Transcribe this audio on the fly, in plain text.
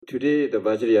Today, the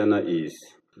Vajrayana is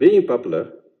being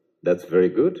popular. That's very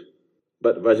good.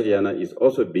 But Vajrayana is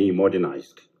also being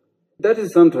modernized. That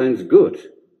is sometimes good,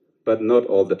 but not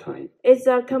all the time. It's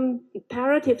a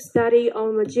comparative study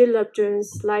on Manjit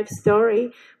Labdrun's life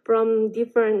story from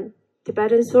different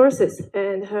Tibetan sources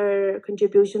and her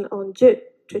contribution on Jut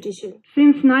tradition.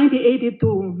 Since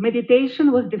 1982,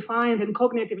 meditation was defined in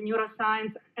cognitive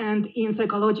neuroscience and in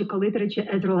psychological literature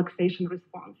as relaxation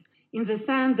response, in the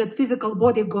sense that physical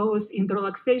body goes into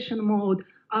relaxation mode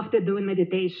after doing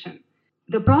meditation.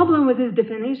 The problem with this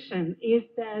definition is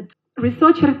that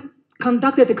researchers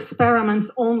conducted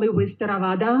experiments only with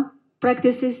Theravada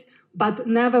practices, but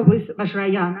never with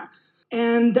Vajrayana.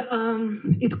 And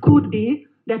it could be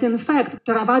that, in fact,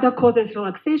 Theravada causes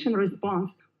relaxation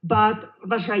response, but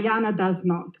Vajrayana does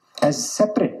not. As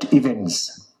separate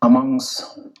events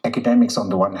amongst academics on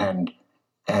the one hand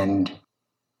and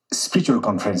spiritual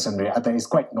conference on the other is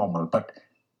quite normal, but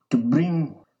to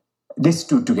bring these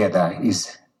two together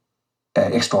is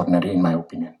extraordinary in my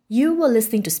opinion. You were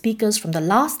listening to speakers from the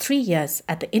last 3 years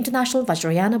at the International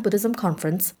Vajrayana Buddhism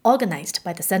Conference organised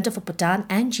by the Centre for Bhutan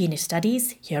and Gene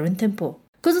Studies here in Thimphu.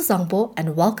 Kuzu Sangpo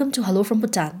and welcome to Hello from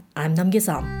Bhutan. I'm Namgye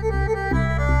Sam.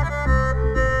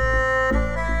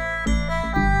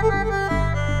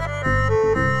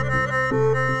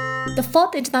 The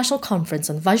 4th International Conference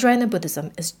on Vajrayana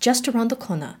Buddhism is just around the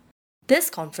corner. This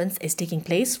conference is taking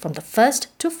place from the 1st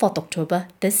to 4th October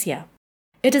this year.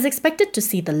 It is expected to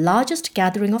see the largest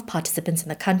gathering of participants in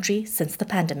the country since the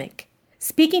pandemic.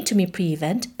 Speaking to me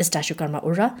pre-event is Dashukarma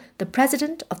Ura, the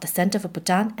president of the Centre for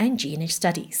Bhutan and GNH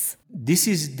Studies. This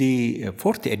is the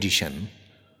 4th edition.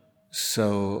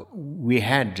 So we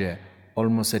had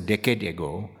almost a decade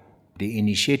ago the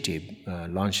initiative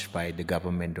launched by the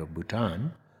government of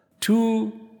Bhutan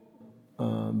to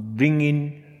bring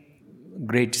in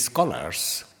great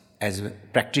scholars as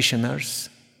practitioners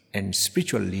and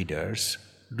spiritual leaders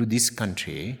to this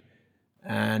country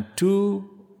and to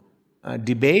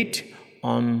debate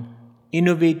on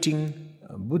innovating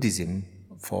Buddhism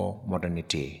for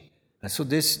modernity. So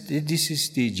this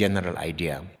is the general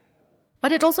idea.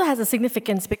 But it also has a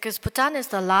significance because Bhutan is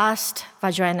the last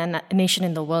Vajrayana nation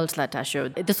in the world,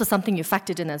 Latasho. This was something you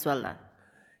factored in as well.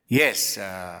 Yes,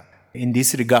 in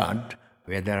this regard,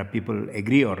 whether people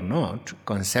agree or not,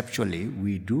 conceptually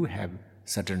we do have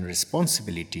certain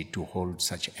responsibility to hold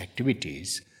such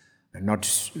activities,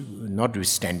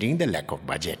 notwithstanding the lack of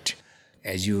budget.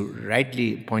 As you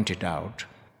rightly pointed out,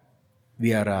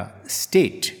 we are a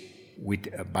state with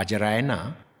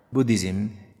Vajrayana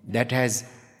Buddhism that has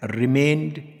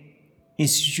remained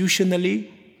institutionally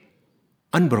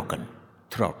unbroken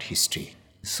throughout history.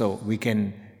 So we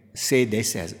can say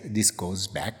this goes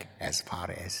back as far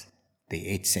as the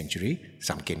 8th century.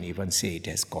 Some can even say it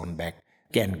has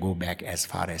can go back as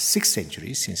far as 6th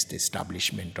century since the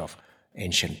establishment of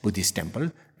ancient Buddhist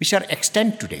temple, which are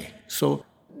extant today. So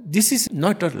this is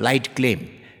not a light claim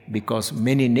because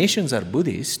many nations are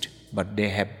Buddhist, but they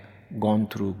have gone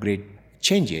through great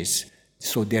changes.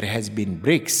 So there has been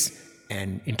breaks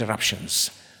and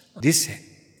interruptions. This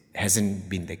hasn't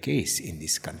been the case in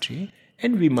this country,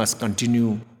 and we must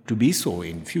continue to be so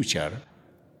in future.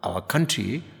 Our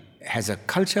country has a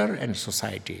culture and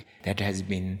society that has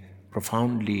been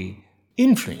profoundly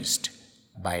influenced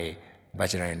by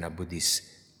Vajrayana Buddhist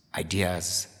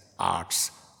ideas,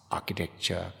 arts,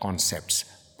 architecture, concepts,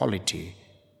 polity,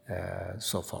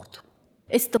 so forth.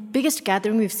 It's the biggest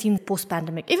gathering we've seen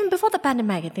post-pandemic. Even before the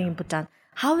pandemic, I think, in Bhutan.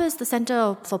 How is the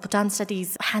Centre for Bhutan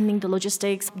Studies handling the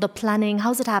logistics, the planning?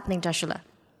 How's it happening, Dashula?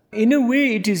 In a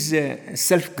way, it is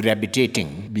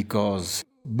self-gravitating because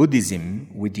Buddhism,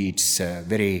 with its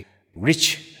very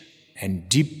rich and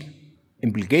deep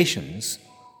implications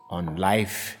on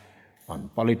life, on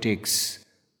politics,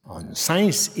 on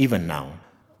science even now,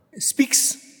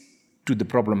 speaks to the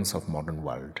problems of modern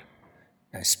world,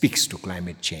 speaks to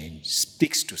climate change,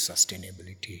 speaks to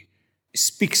sustainability,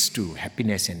 speaks to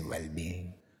happiness and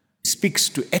well-being, speaks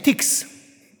to ethics,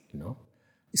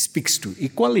 speaks to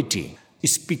equality,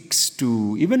 speaks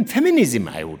to even feminism,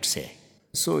 I would say.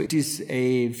 So it is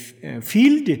a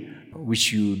field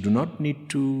which you do not need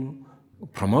to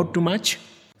promote too much.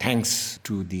 Thanks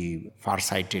to the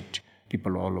far-sighted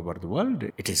people all over the world,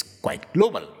 it is quite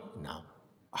global now.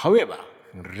 However,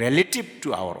 relative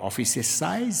to our office's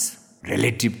size,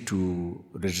 relative to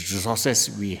the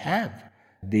resources we have,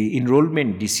 the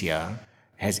enrollment this year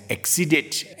has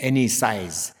exceeded any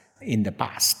size in the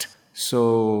past.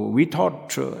 So we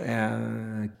thought,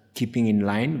 keeping in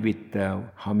line with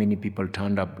how many people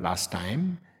turned up last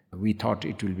time, we thought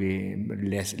it will be,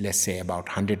 let's say, about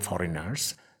 100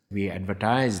 foreigners. We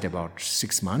advertised about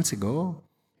 6 months ago,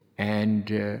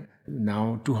 And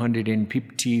now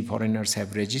 250 foreigners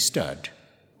have registered,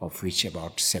 of which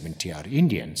about 70 are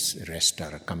Indians. The rest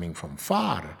are coming from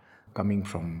far, coming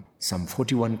from some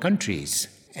 41 countries,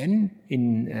 and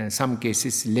in some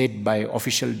cases led by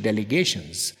official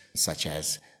delegations, such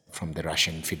as from the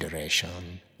Russian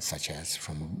Federation, such as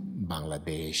from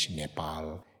Bangladesh,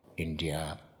 Nepal,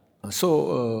 India.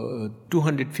 So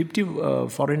 250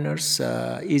 foreigners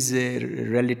is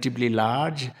relatively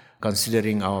large,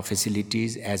 considering our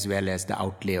facilities as well as the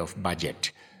outlay of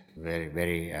budget, very,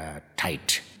 very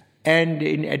tight. And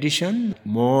in addition,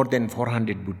 more than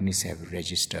 400 Bhutanese have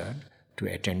registered to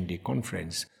attend the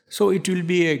conference. So it will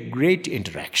be a great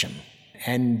interaction.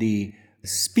 And the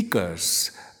speakers,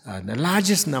 the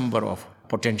largest number of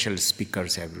potential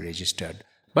speakers have registered.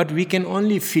 But we can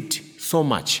only fit so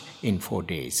much in 4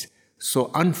 days. So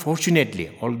unfortunately,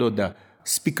 although the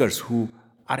speakers who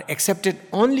are accepted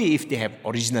only if they have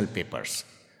original papers,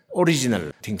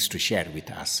 original things to share with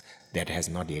us that has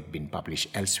not yet been published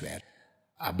elsewhere,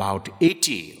 about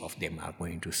 80 of them are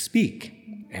going to speak.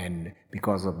 And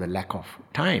because of the lack of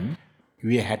time,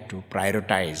 we had to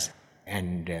prioritize,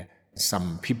 and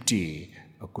some 50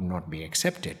 could not be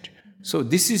accepted. So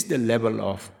this is the level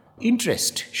of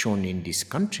interest shown in this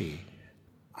country.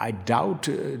 I doubt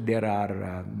there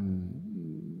are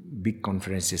big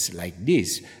conferences like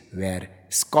this where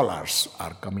scholars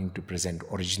are coming to present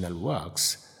original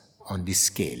works on this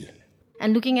scale.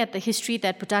 And looking at the history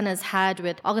that Bhutan has had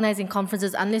with organizing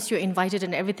conferences, unless you're invited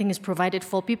and everything is provided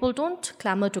for, people don't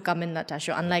clamor to come in,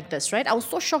 Tasho, unlike this, right? I was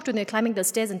so shocked when they're climbing the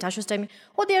stairs and Tasho's telling me,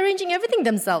 oh, they're arranging everything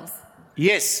themselves.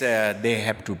 Yes, they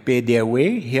have to pay their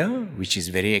way here, which is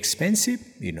very expensive.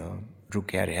 You know,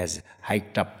 Rukyar has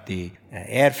hiked up the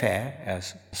airfare.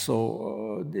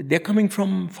 So they're coming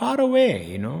from far away,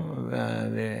 you know,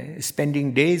 they're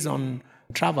spending days on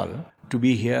travel to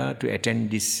be here to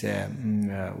attend this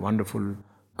wonderful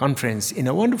conference in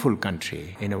a wonderful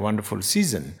country, in a wonderful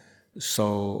season.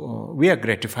 So we are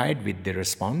gratified with the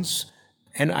response,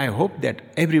 and I hope that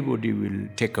everybody will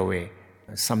take away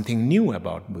something new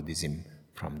about Buddhism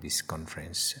from this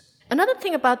conference. Another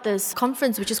thing about this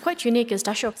conference, which is quite unique, is,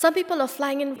 Tasho, some people are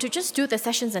flying in to just do their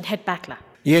sessions and head back.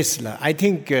 Yes, I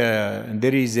think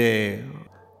there is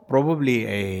probably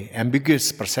an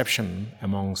ambiguous perception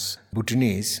amongst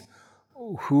Bhutanese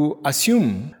who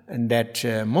assume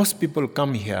that most people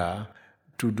come here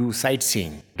to do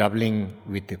sightseeing, doubling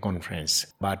with the conference.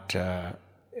 But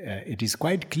it is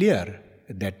quite clear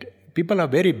that people are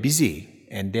very busy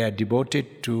and they are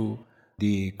devoted to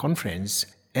the conference,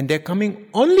 and they're coming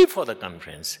only for the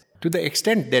conference, to the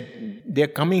extent that they're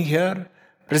coming here,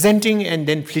 presenting and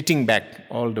then flitting back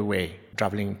all the way,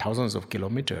 traveling thousands of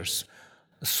kilometers.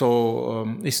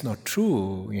 So it's not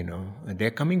true, you know.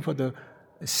 They're coming for the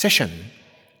session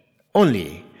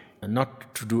only,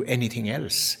 not to do anything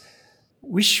else,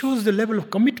 which shows the level of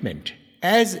commitment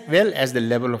as well as the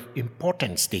level of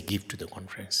importance they give to the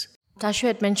conference. Tasho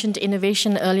had mentioned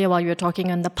innovation earlier while you were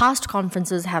talking, and the past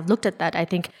conferences have looked at that. I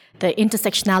think the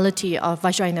intersectionality of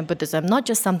Vajrayana Buddhism, not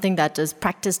just something that is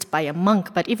practiced by a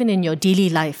monk, but even in your daily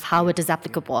life, how it is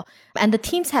applicable. And the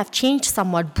themes have changed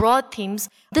somewhat, broad themes.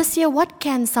 This year, what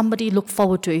can somebody look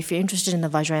forward to if you're interested in the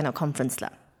Vajrayana conference?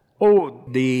 Oh,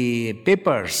 the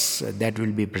papers that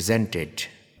will be presented,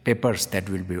 papers that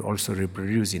will be also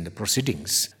reproduced in the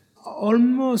proceedings,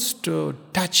 almost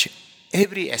touch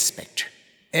every aspect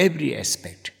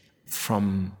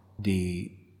from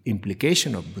the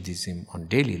implication of Buddhism on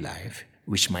daily life,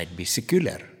 which might be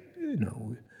secular, you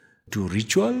know, to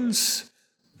rituals,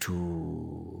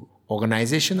 to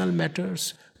organizational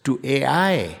matters, to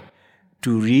AI,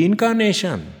 to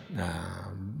reincarnation.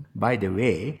 By the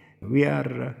way, we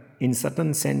are, in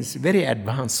certain sense, very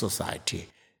advanced society.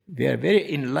 We are a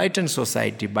very enlightened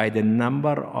society by the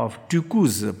number of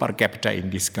tukus per capita in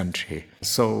this country.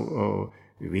 So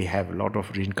we have a lot of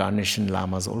reincarnation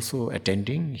lamas also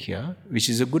attending here, which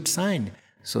is a good sign.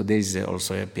 So there is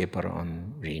also a paper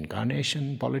on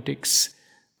reincarnation politics,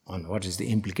 on what is the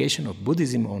implication of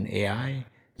Buddhism on AI.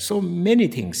 So many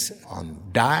things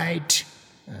on diet,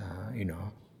 you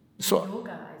know. So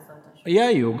yoga, I thought. Yeah,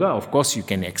 yoga. Of course, you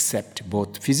can accept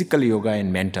both physical yoga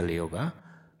and mental yoga.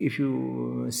 If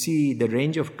you see the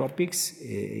range of topics,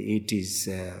 it is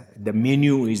the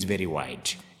menu is very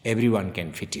wide. Everyone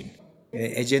can fit in.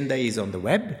 Agenda is on the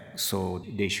web, so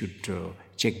they should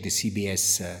check the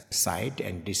CBS site,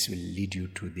 and this will lead you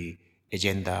to the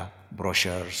agenda,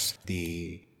 brochures,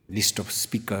 the list of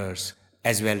speakers,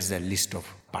 as well as the list of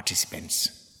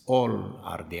participants. All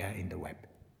are there in the web.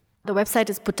 The website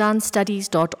is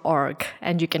bhutanstudies.org,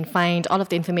 and you can find all of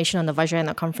the information on the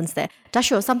Vajrayana conference there.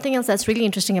 Tasho, something else that's really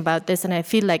interesting about this, and I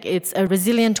feel like it's a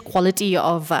resilient quality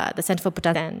of the Center for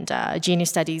Bhutan and GNA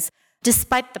Studies.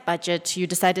 Despite the budget, you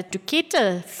decided to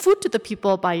cater food to the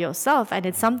people by yourself, and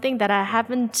it's something that I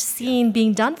haven't seen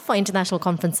being done for international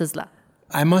conferences.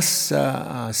 I must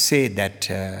say that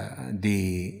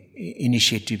the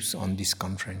initiatives on this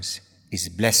conference is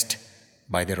blessed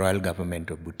by the Royal Government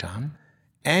of Bhutan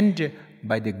and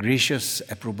by the gracious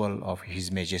approval of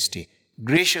His Majesty,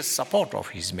 gracious support of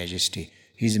His Majesty.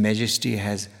 His Majesty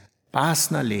has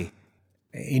personally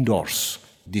endorsed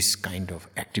this kind of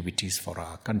activities for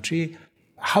our country.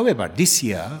 However, this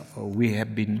year we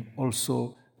have been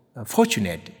also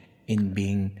fortunate in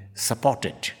being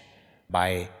supported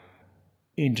by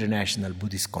International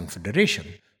Buddhist Confederation.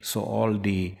 So all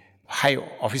the high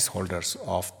office holders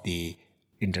of the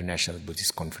International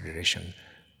Buddhist Confederation,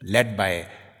 led by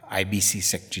IBC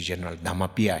Secretary General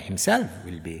Dhammapiya himself,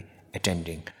 will be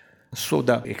attending. So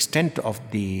the extent of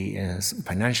the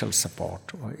financial support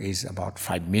is about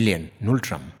 5 million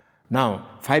Ngultram. Now,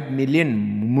 5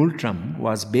 million Ngultram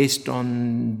was based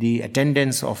on the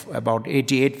attendance of about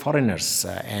 88 foreigners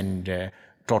and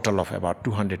total of about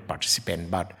 200 participants.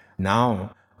 But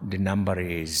now the number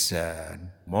is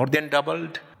more than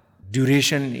doubled.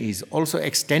 Duration is also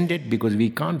extended because we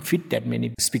can't fit that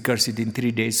many speakers in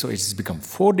 3 days, so it's become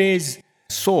 4 days.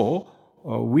 So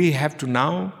we have to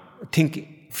now think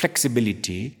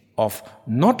flexibility of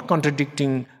not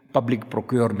contradicting public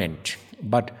procurement,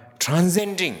 but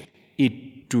transcending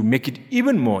it to make it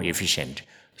even more efficient.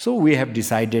 So we have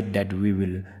decided that we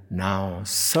will now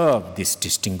serve this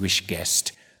distinguished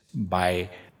guest by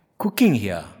cooking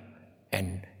here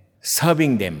and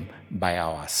serving them by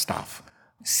our staff,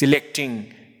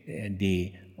 selecting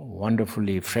the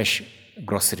wonderfully fresh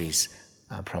groceries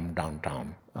from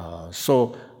downtown.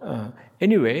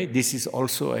 Anyway, this is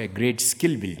also a great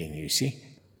skill building, you see.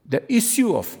 The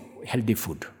issue of healthy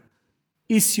food,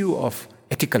 issue of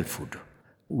ethical food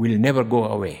will never go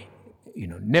away,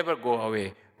 never go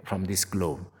away from this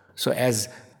globe. So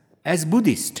as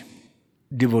Buddhists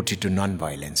devoted to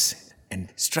non-violence and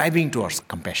striving towards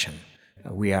compassion,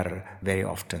 we are very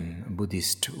often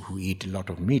Buddhists who eat a lot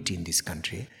of meat in this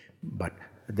country, but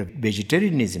the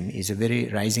vegetarianism is a very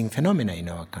rising phenomenon in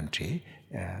our country.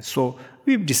 So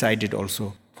we've decided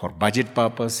also for budget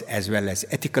purpose as well as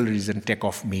ethical reason take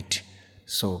off meat.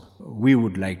 So we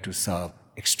would like to serve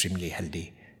extremely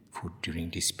healthy food during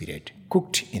this period,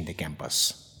 cooked in the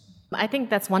campus. I think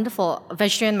that's wonderful.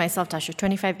 Vegetarian myself, Tashu,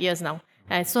 25 years now.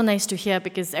 It's so nice to hear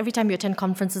because every time you attend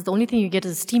conferences, the only thing you get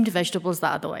is steamed vegetables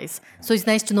otherwise. So it's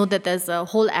nice to know that there's a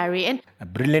whole array. And a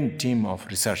brilliant team of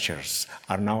researchers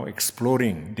are now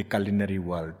exploring the culinary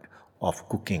world of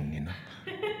cooking,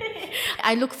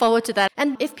 I look forward to that.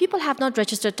 And if people have not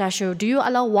registered, Tashu, do you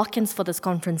allow walk-ins for this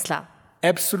conference, La?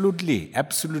 Absolutely,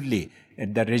 absolutely.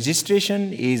 The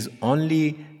registration is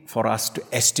only for us to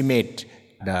estimate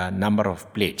the number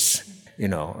of plates.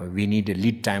 We need a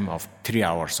lead time of 3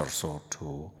 hours or so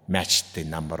to match the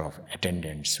number of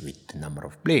attendants with the number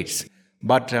of plates.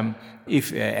 But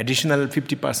if additional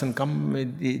 50% come,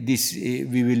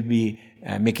 we will be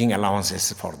making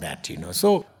allowances for that,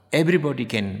 So everybody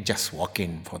can just walk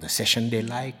in for the session they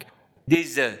like. There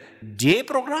is a day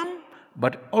program,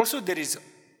 but also there is,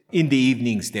 in the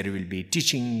evenings, there will be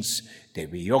teachings, there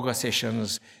will be yoga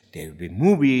sessions, there will be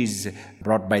movies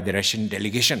brought by the Russian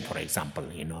delegation, for example,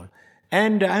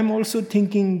 And I'm also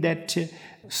thinking that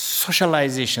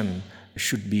socialization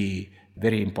should be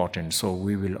very important. So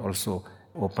we will also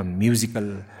open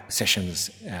musical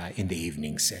sessions in the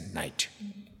evenings and night.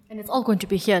 And it's all going to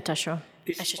be here, Tashu.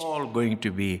 It's all going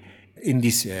to be in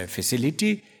this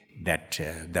facility that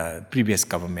the previous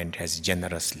government has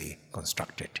generously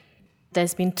constructed.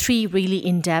 There's been 3 really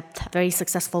in-depth, very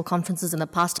successful conferences in the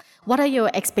past. What are your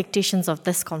expectations of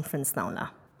this conference now, La?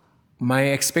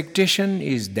 My expectation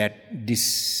is that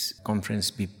this conference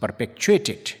be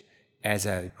perpetuated as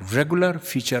a regular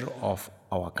feature of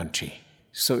our country.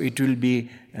 So it will be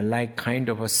like kind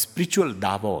of a spiritual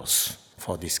Davos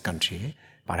for this country,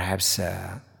 perhaps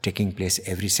taking place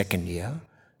every second year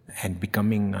and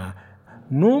becoming a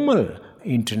normal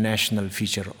international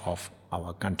feature of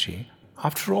our country.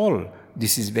 After all,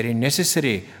 this is very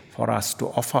necessary for us to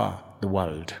offer the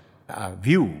world a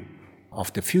view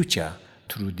of the future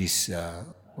through this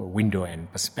window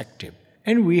and perspective.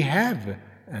 And we have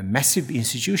massive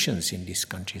institutions in this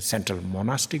country, central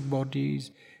monastic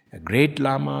bodies, great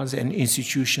lamas and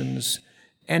institutions.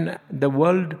 And the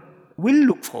world will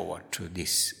look forward to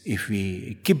this if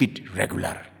we keep it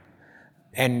regular.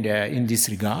 And in this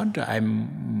regard,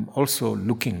 I'm also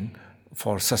looking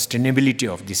for sustainability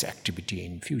of this activity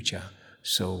in future.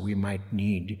 So we might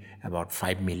need about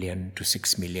 5 million to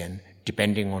 6 million,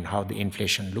 depending on how the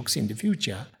inflation looks in the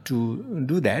future, to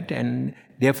do that. And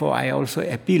therefore, I also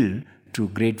appeal to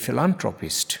great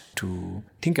philanthropists to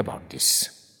think about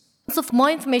this. So for more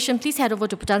information, please head over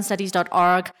to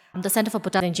bhutanstudies.org. The Center for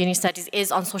Bhutan Engineering Studies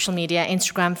is on social media,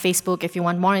 Instagram, Facebook. If you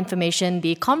want more information,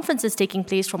 the conference is taking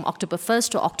place from October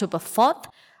 1st to October 4th.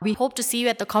 We hope to see you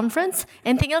at the conference.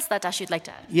 Anything else that Dash you'd like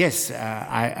to add? Yes,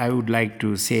 I would like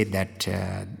to say that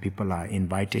people are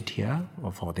invited here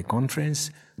for the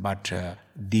conference, but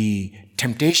the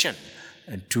temptation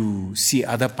to see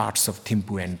other parts of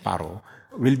Thimphu and Paro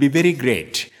will be very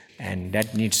great, and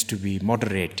that needs to be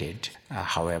moderated.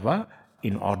 However,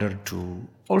 in order to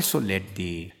also let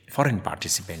the foreign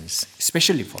participants,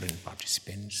 especially foreign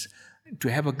participants, to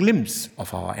have a glimpse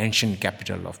of our ancient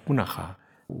capital of Punakha,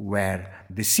 where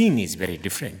the scene is very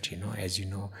different. As you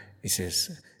know, this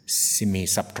is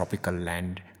semi-subtropical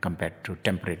land compared to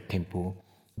temperate Thimphu.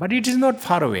 But it is not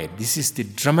far away. This is the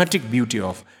dramatic beauty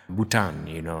of Bhutan,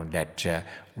 that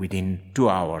within 2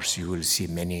 hours you will see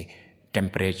many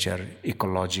temperature,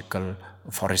 ecological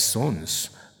forest zones.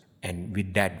 And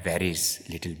with that varies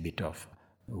a little bit of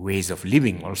ways of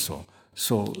living also.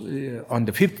 So on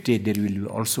the 5th day, there will be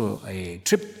also a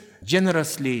trip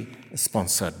generously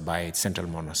sponsored by Central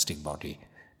Monastic Body.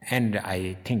 And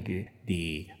I think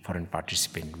the foreign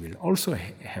participant will also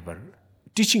have a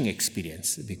teaching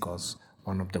experience, because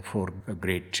one of the 4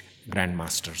 great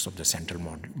grandmasters of the Central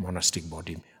Monastic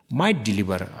Body might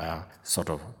deliver a sort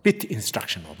of pith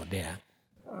instruction over there.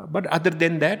 But other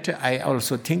than that, I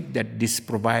also think that this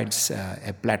provides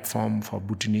a platform for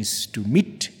Bhutanese to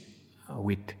meet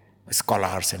with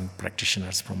scholars and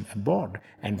practitioners from abroad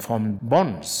and form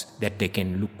bonds that they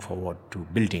can look forward to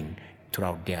building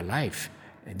throughout their life.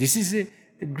 This is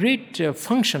a great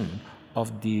function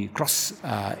of the cross,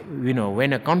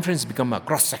 when a conference becomes a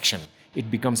cross-section, it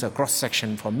becomes a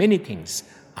cross-section for many things,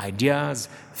 ideas,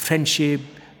 friendship,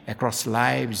 across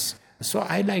lives. So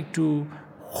I like to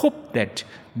hope that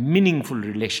meaningful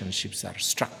relationships are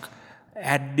struck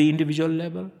at the individual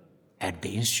level, at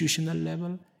the institutional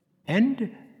level,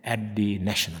 and at the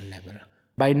national level.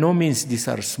 By no means these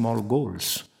are small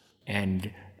goals.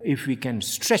 And if we can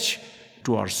stretch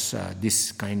towards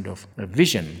this kind of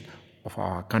vision of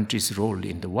our country's role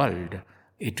in the world,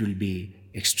 it will be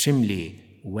extremely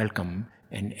welcome,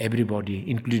 and everybody,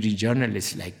 including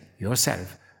journalists like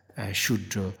yourself,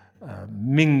 should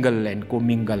mingle and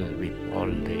commingle with all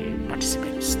the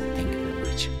participants. Thank you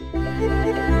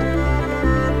very much.